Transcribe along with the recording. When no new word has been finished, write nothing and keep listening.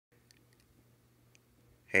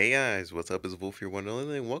Hey guys, what's up? It's Wolf here, one and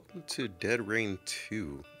only, and welcome to Dead Rain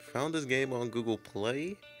 2. Found this game on Google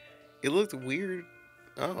Play. It looked weird.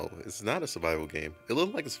 Oh, it's not a survival game. It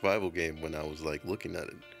looked like a survival game when I was like looking at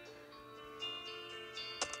it.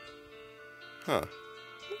 Huh.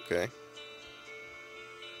 Okay.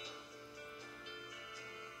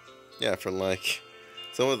 Yeah, from like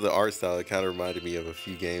some of the art style, it kind of reminded me of a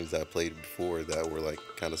few games that I played before that were like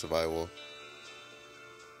kind of survival.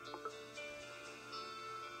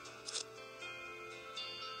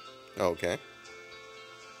 Oh, okay.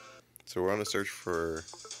 So we're on a search for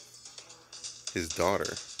his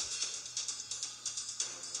daughter.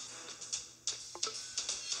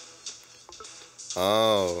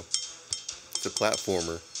 Oh, it's a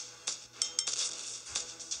platformer.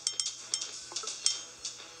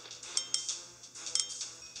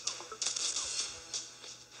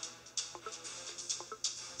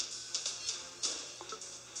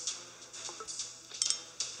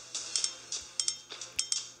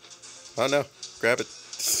 Oh no, grab it.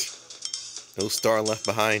 No star left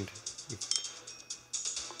behind.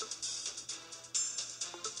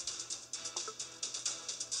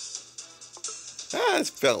 It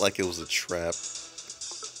felt like it was a trap.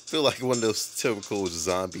 Feel like one of those typical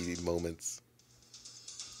zombie moments.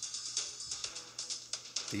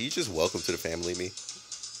 Did you just welcome to the family me?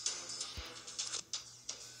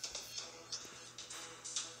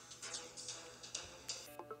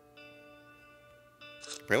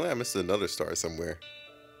 Apparently I missed another star somewhere.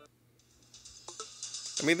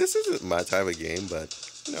 I mean, this isn't my type of game, but,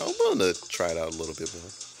 you know, I'm willing to try it out a little bit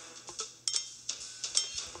more.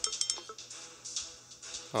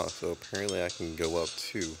 Oh, so apparently I can go up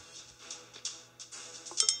too.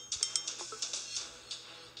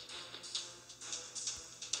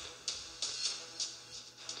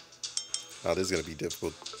 Oh, this is going to be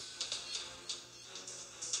difficult.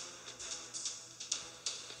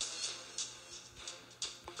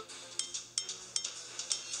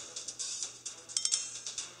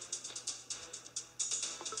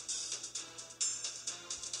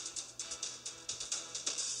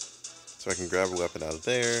 So I can grab a weapon out of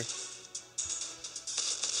there.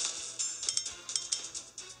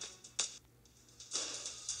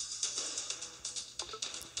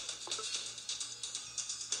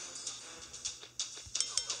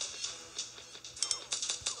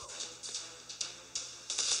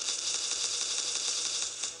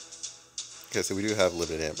 Okay, so we do have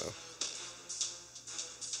limited ammo.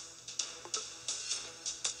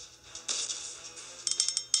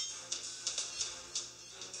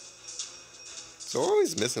 So we're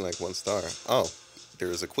always missing like one star. Oh,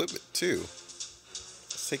 there's equipment too.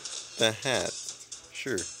 Let's take the hat.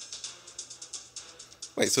 Sure.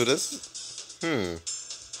 Wait, so this...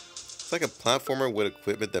 It's like a platformer with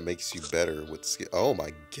equipment that makes you better with skill. Oh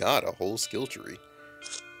my god, a whole skill tree.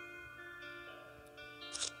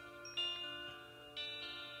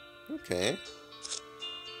 Okay.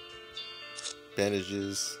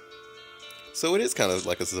 Bandages. So it is kind of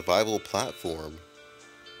like a survival platform.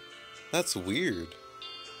 That's weird.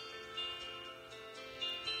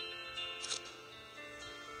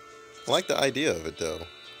 I like the idea of it though.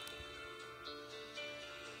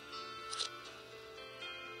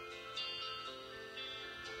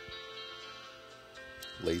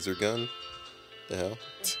 Laser gun? The hell?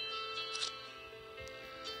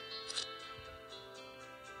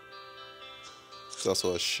 There's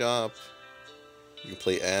also a shop. You can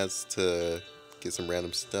play ads to get some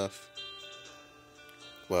random stuff.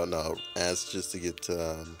 Well, no, ads just to get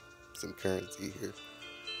some currency here.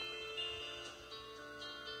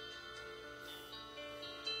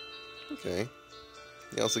 Okay.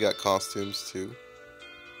 You also got costumes too.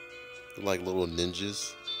 They're like little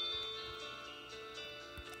ninjas.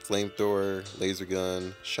 Flamethrower, laser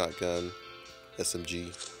gun, shotgun,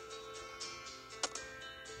 SMG.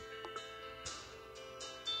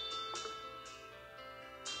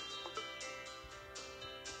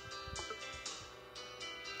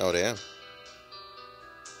 Oh damn.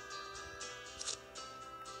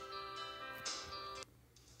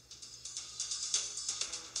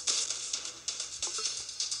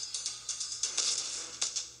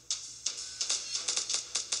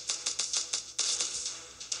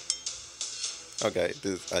 Okay,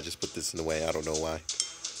 I just put this in the way. I don't know why.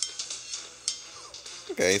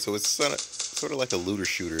 Okay, so it's sort of like a looter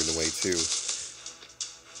shooter in a way too.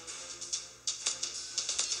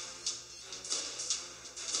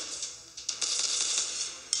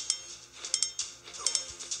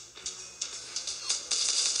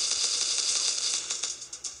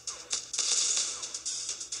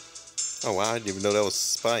 Oh wow, I didn't even know that was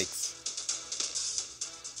spikes.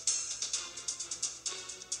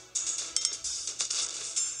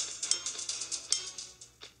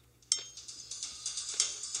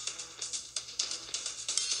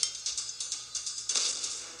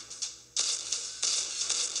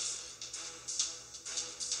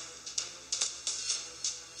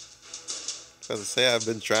 I was about to say, I've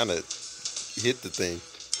been trying to hit the thing.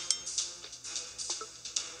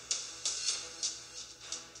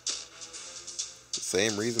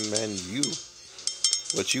 Same reason, man.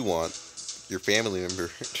 What you want, your family member.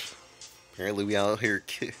 Apparently, we out here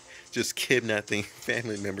just kidnapping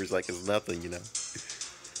family members like it's nothing, you know.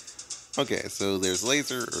 Okay, so there's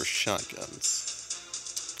laser or shotguns.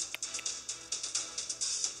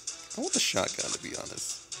 I want the shotgun, to be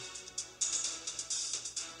honest.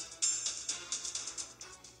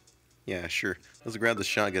 Yeah, sure. Let's grab the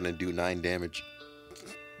shotgun and do 9 damage.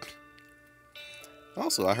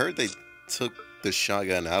 Also, I heard they took the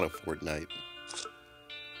shotgun out of Fortnite.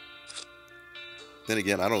 Then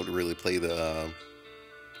again, I don't really play the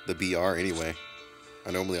BR anyway.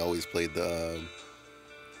 I normally always play the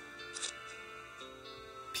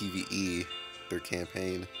PvE, their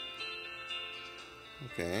campaign.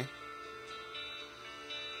 Okay.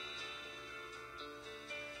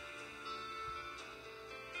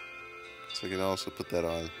 So I can also put that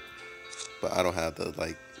on, but I don't have the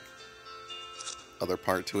like other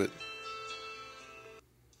part to it.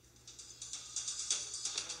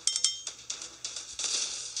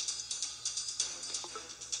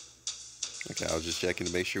 Okay, I was just checking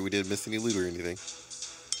to make sure we didn't miss any loot or anything.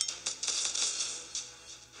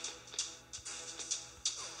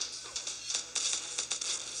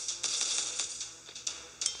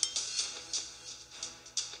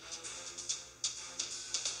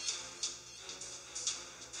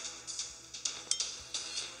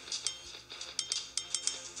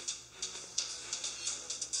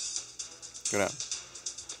 Go down.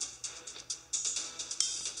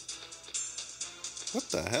 What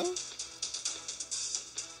the hell?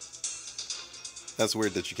 That's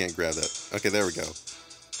weird that you can't grab that. Okay, there we go.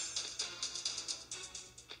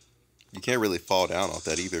 You can't really fall down off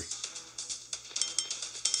that either.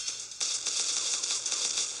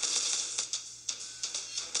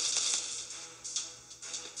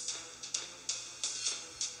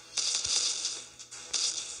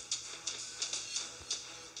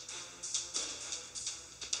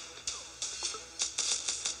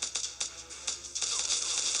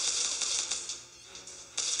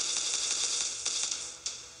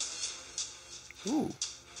 Ooh.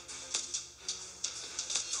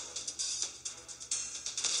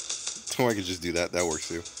 Or I could just do that. That works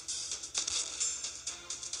too.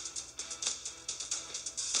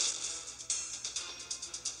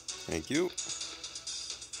 Thank you.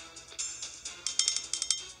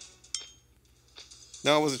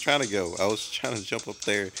 No, I wasn't trying to go. I was trying to jump up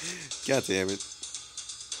there. God damn it.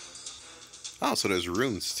 Oh, so there's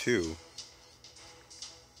runes too.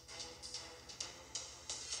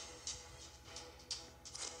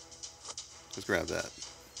 Let's grab that.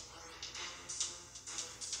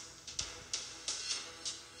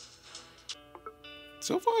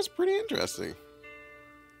 So far, it's pretty interesting.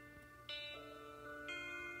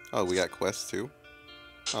 Oh, we got quests too.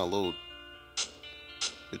 Oh, little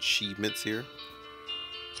achievements here.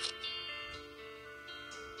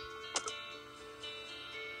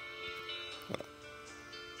 Oh.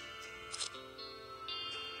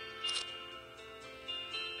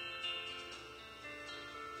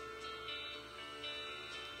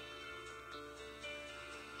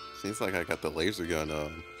 Seems like I got the laser gun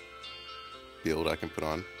build I can put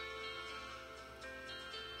on.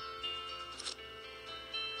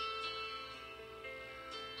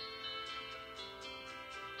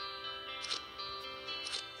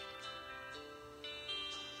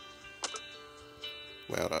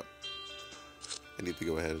 Well, I need to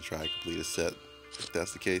go ahead and try and complete a set if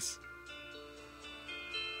that's the case.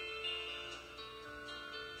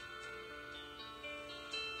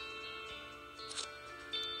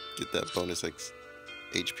 Get that bonus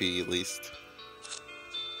HP at least.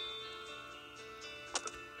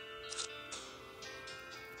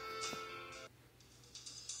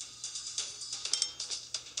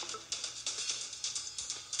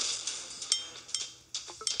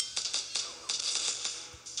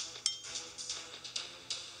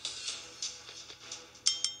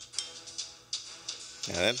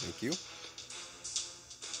 Yeah, thank you.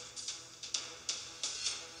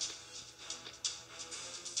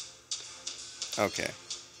 Okay.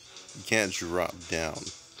 You can't drop down.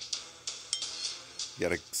 You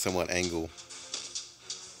gotta somewhat angle.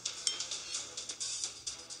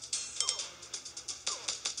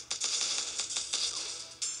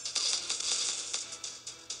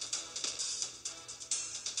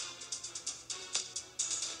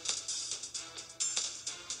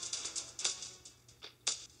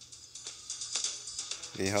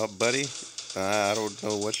 Any help, buddy? I don't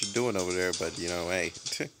know what you're doing over there, but you know, hey.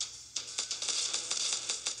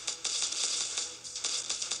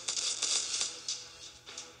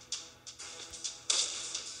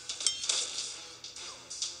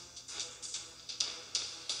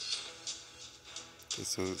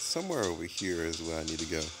 so somewhere over here is where I need to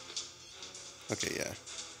go. Okay, yeah.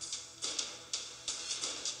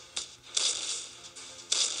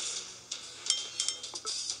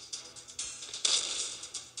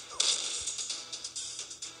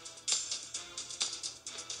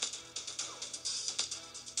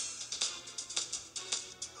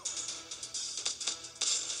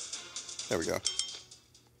 There we go.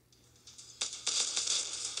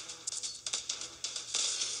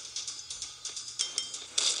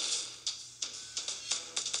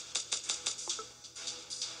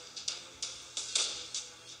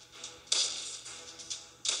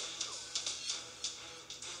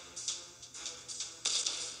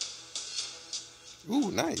 Ooh,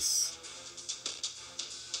 nice.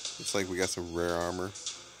 Looks like we got some rare armor.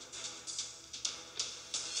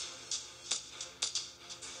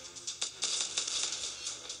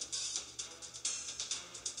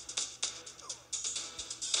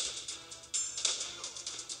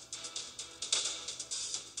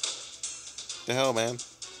 The hell, man?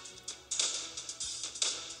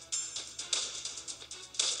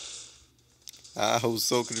 I was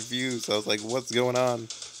so confused. I was like, what's going on?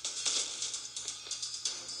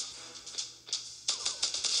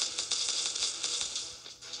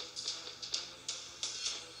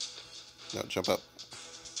 No, jump up.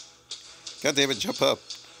 God damn it, jump up.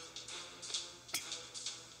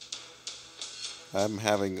 I'm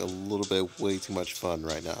having a little bit way too much fun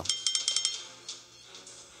right now.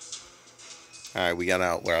 Alright, we got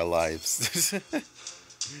out with our lives.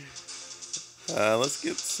 Let's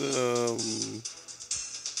get some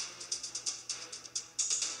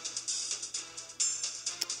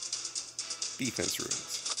defense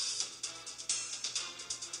runes.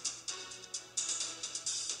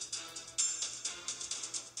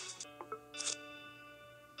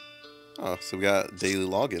 Oh, so we got daily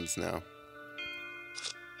logins now.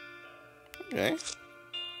 Okay.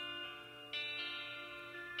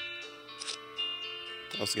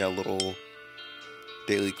 Also got a little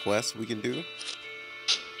daily quest we can do.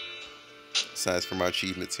 Aside from our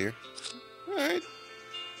achievements here. Alright.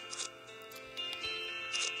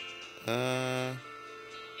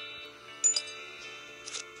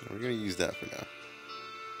 We're gonna use that for now.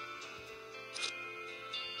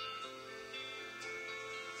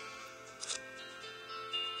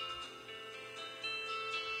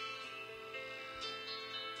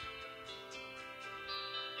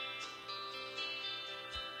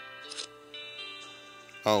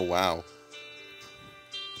 Oh, wow.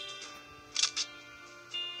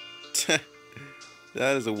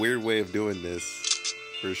 That is a weird way of doing this,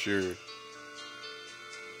 for sure.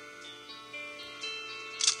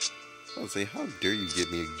 I was say, how dare you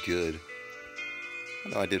give me a good? I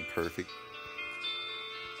know I did perfect.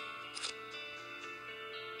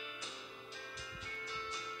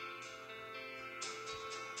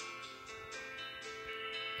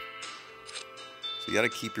 So you gotta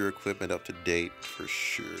keep your equipment up to date, for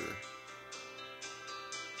sure.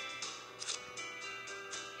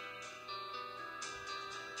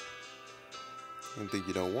 Anything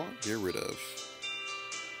you don't want, get rid of.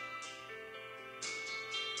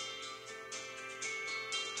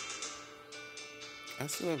 I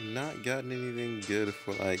still have not gotten anything good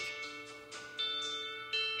for, like,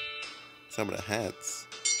 some of the hats.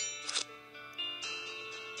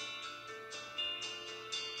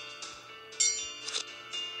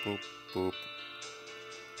 Boop, boop.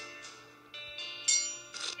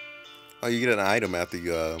 Oh, you get an item after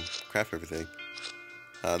you craft everything.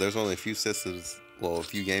 There's only a few systems, well, a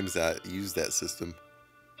few games that use that system.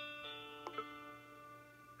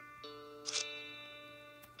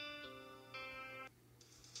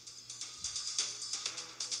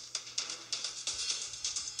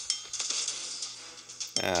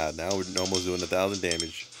 Ah, now we're almost doing 1,000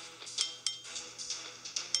 damage.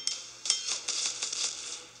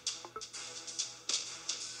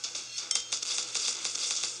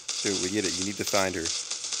 Dude, we get it. You need to find her.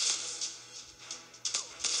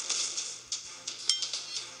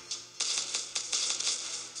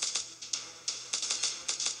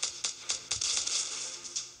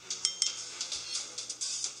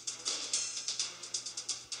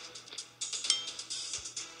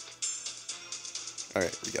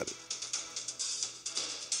 Alright, we got it.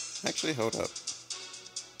 Actually, hold up.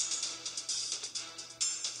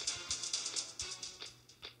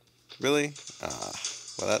 Really? Ah,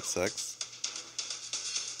 well, that sucks.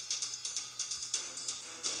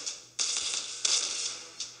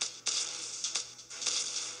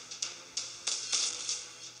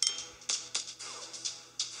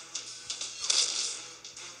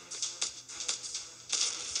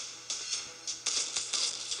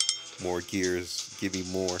 More gears. Give me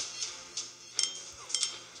more.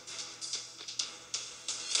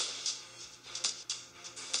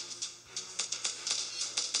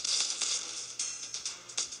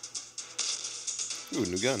 Ooh,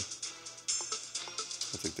 new gun.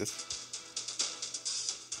 I'll take this.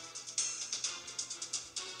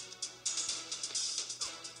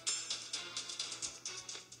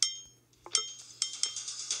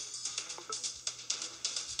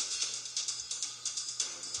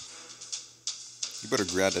 You better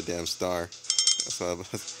grab that damn star. That's what I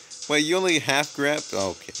was. Wait, you only half grabbed?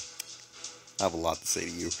 Oh, okay. I have a lot to say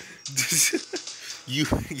to you.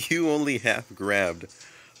 you only half grabbed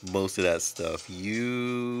most of that stuff.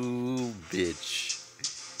 You bitch.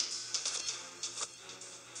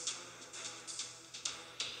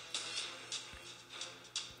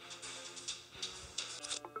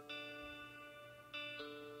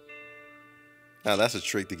 Now that's a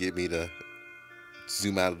trick to get me to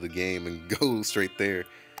zoom out of the game and go straight there.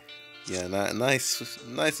 Yeah, nice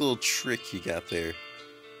little trick you got there.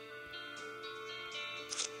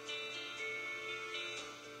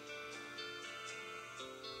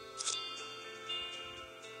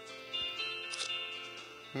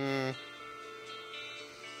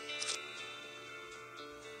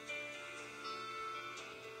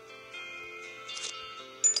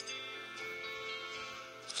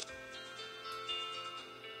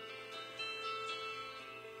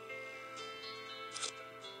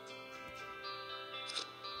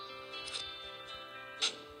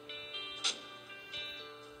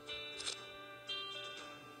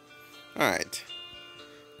 Alright,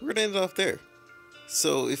 we're gonna end it off there.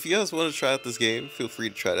 So if you guys want to try out this game, feel free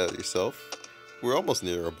to try it out yourself. We're almost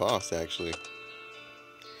near our boss, actually.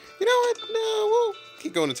 You know what? No, we'll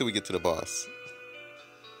keep going until we get to the boss.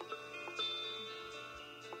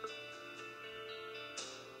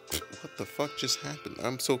 What the fuck just happened?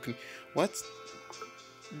 I'm so what?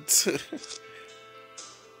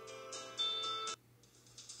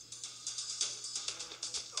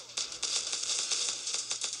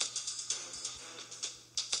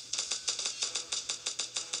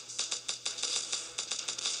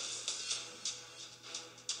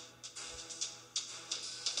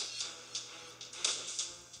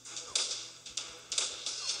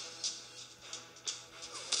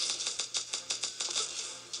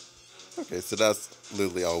 Okay, so that's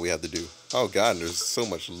literally all we have to do. Oh god, and there's so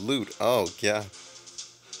much loot. Oh god.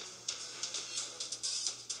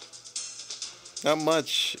 Not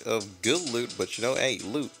much of good loot, but you know, hey,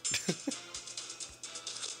 loot.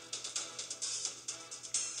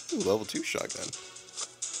 Ooh, level 2 shotgun.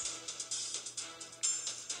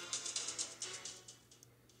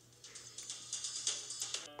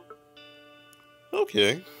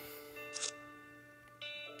 Okay.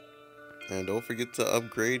 And don't forget to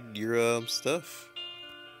upgrade your stuff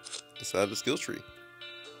inside the skill tree.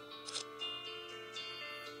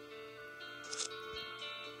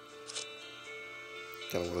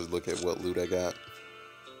 Kind of want to look at what loot I got.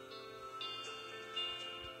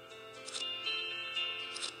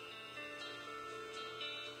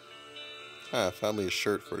 Ah, I found me a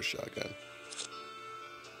shirt for a shotgun.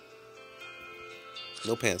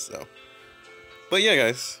 No pants though. But yeah,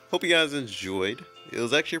 guys, hope you guys enjoyed. It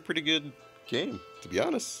was actually a pretty good game, to be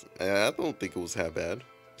honest. I don't think it was that bad,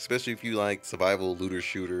 especially if you like survival looter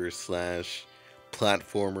shooter slash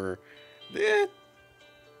platformer. Yeah,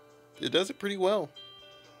 it does it pretty well.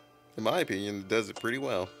 In my opinion, it does it pretty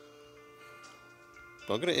well.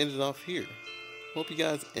 But I'm gonna end it off here. Hope you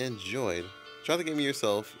guys enjoyed. Try the game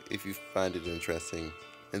yourself if you find it interesting.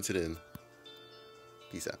 Until then,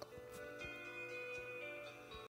 peace out.